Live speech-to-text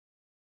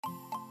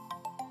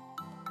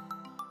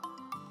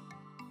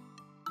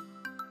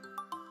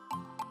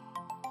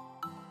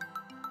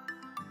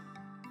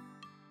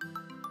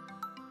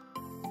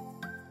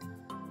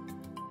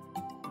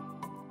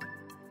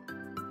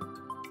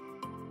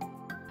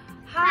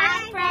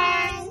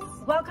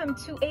Welcome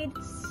to a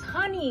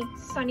sunny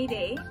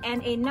day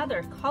and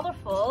another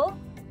colorful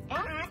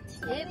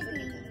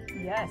activity.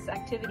 Yes,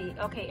 activity.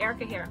 Okay,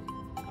 Erica here.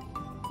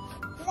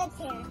 Look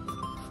here.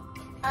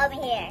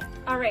 Over here.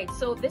 All right,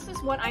 so this is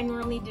what I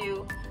normally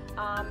do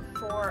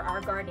for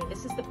our gardening.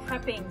 This is the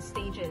prepping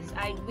stages.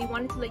 We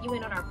wanted to let you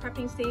in on our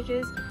prepping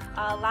stages.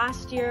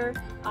 Last year,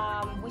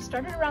 we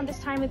started around this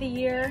time of the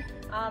year.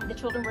 The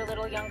children were a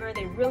little younger.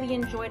 They really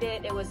enjoyed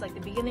it. It was like the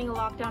beginning of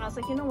lockdown. I was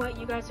like, you know what?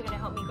 You guys are going to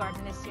help me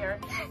garden this year.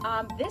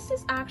 This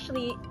is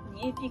actually,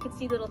 if you could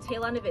see the little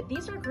tail end of it,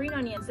 these are green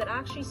onions that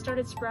actually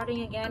started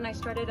sprouting again.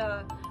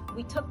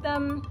 We took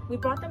them, we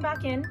brought them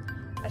back in.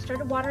 I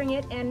started watering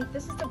it, and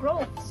this is the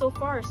growth so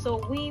far.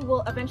 So we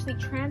will eventually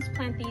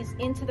transplant these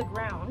into the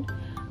ground.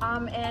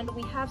 And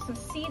we have some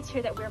seeds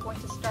here that we're going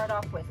to start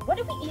off with. What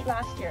did we eat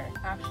last year?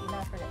 Actually,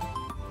 not for this.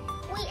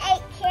 We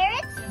ate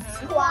carrots,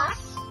 squash,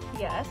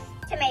 yes,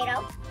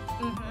 tomato,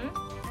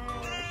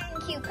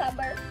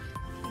 cucumber.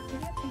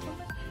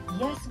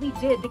 Yes, we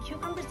did. The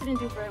cucumbers didn't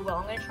do very well.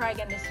 I'm going to try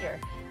again this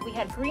year. We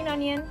had green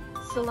onion,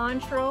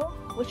 cilantro,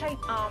 which I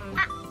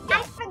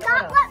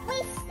forgot what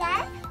we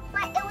said,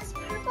 but it was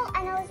purple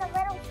and it was a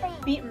little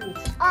faint. Beetroot.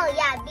 Oh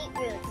yeah,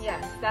 beetroot.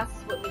 Yes, that's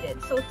what we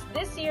did. So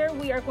this year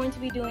we are going to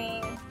be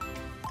doing. You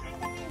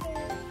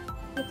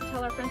have to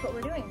tell our friends what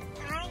we're doing.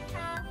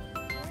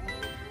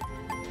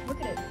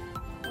 Look at it.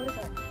 What is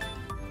that?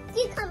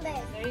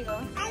 Cucumbers. There you go.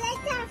 I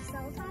like to have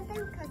salt on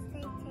them because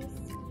they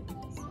taste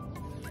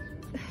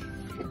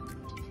sweet.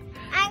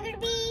 I'm going to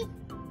be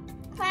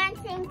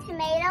planting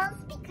tomatoes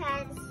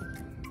because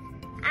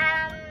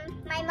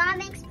my mom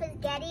makes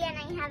spaghetti and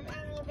I haven't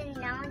even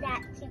known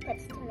that she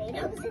puts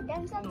tomatoes in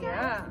them sometimes.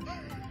 Yeah.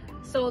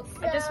 So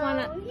I just want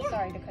to, yeah.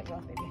 Sorry to cut you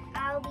off, baby.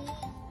 I'll be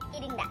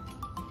eating that.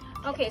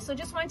 Okay, so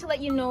just wanted to let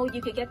you know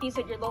you could get these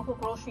at your local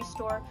grocery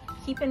store.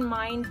 Keep in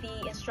mind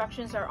the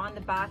instructions are on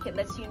the back. It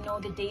lets you know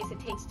the days it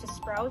takes to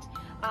sprout.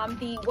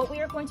 What we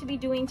are going to be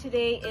doing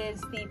today is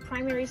the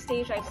primary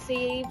stage. I've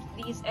saved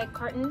these egg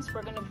cartons.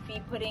 We're going to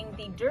be putting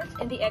the dirt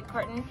in the egg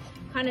carton,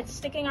 kind of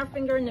sticking our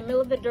finger in the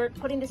middle of the dirt,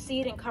 putting the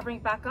seed and covering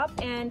it back up.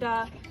 And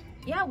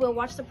yeah, we'll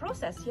watch the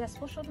process. Yes,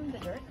 we'll show them the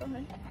dirt. Go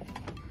ahead.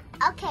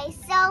 Okay,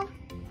 so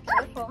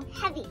Careful.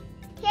 heavy.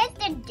 Here's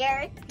the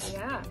dirt.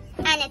 Yeah.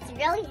 And it's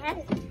really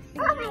heavy.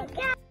 Oh my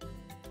god.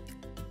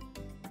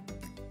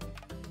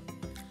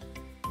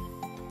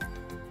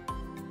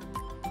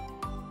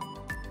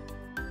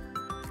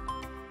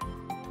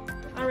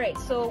 All right,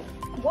 so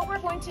what we're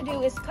going to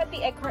do is cut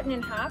the egg carton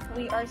in half.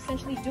 We are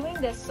essentially doing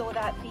this so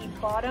that the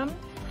bottom,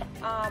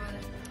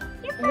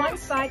 one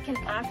side can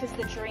act as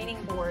the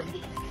draining board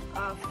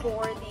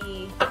for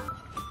the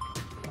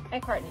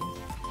egg carton,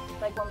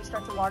 like when we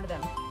start to water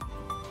them.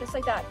 Just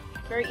like that,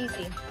 very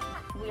easy.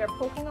 We are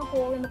poking a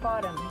hole in the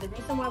bottom. The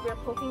reason why we're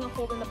poking a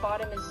hole in the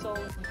bottom is so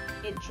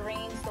it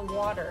drains the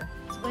water.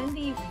 When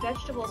the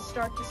vegetables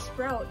start to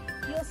sprout,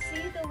 you'll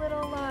see the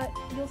little,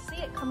 you'll see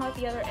it come out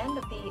the other end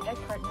of the egg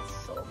carton.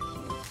 It's so cute. Oh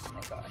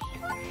my gosh.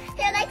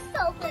 They're like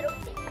so little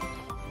things.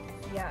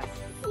 Yes.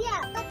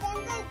 Yeah, but then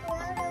they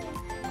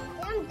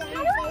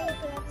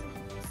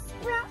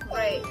sprout.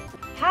 Right.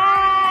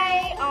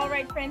 Hi! All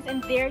right, friends,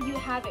 and there you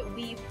have it.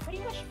 We've pretty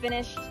much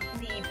finished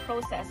the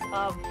process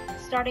of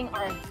starting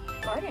our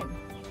garden.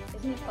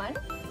 Isn't it fun?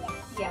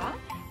 Yeah.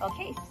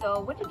 Okay, so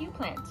what did you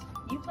plant?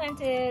 You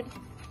planted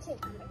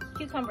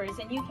cucumbers,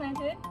 and you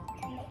planted?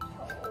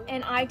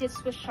 And I did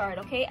Swiss chard.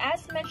 Okay,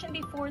 as mentioned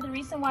before, the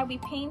reason why we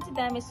painted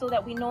them is so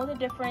that we know the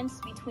difference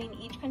between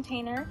each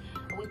container.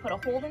 We put a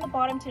hole in the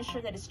bottom to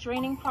ensure that it's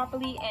draining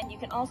properly, and you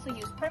can also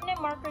use permanent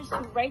markers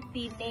to write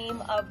the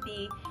name of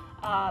the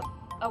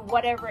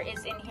whatever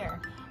is in here.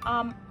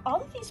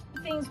 All of these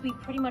things we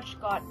pretty much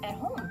got at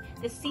home.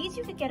 The seeds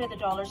you could get at the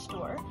dollar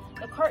store.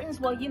 The cartons,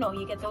 well, you know,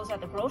 you get those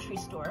at the grocery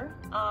store.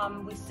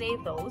 We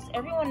save those.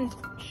 Everyone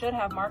should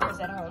have markers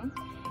at home.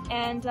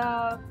 And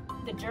the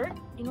dirt,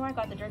 you know where I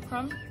got the dirt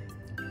from?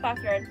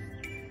 Backyard.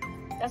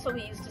 That's what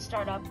we use to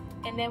start up.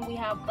 And then we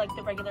have like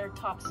the regular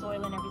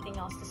topsoil and everything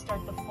else to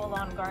start the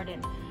full-on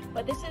garden.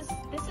 But this is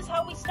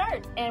how we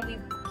start, and we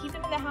keep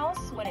them in the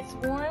house when it's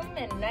warm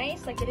and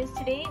nice like it is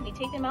today. We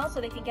take them out so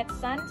they can get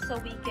sun, so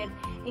we can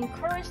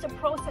encourage the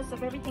process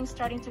of everything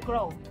starting to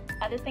grow.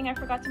 Other thing I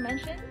forgot to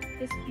mention,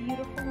 this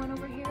beautiful one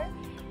over here,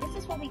 this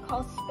is what we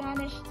call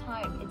Spanish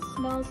thyme. It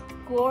smells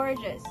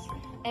gorgeous.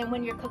 And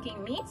when you're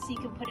cooking meats, you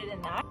can put it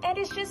in that. And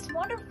it's just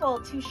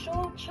wonderful to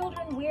show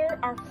children where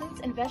our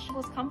fruits and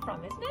vegetables come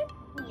from, isn't it?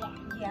 Yeah.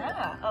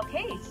 Yeah,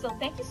 okay. So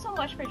thank you so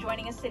much for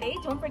joining us today.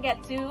 Don't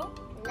forget to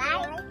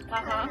Like,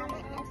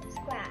 comment, and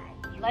subscribe.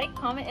 Like,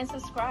 comment, and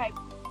subscribe.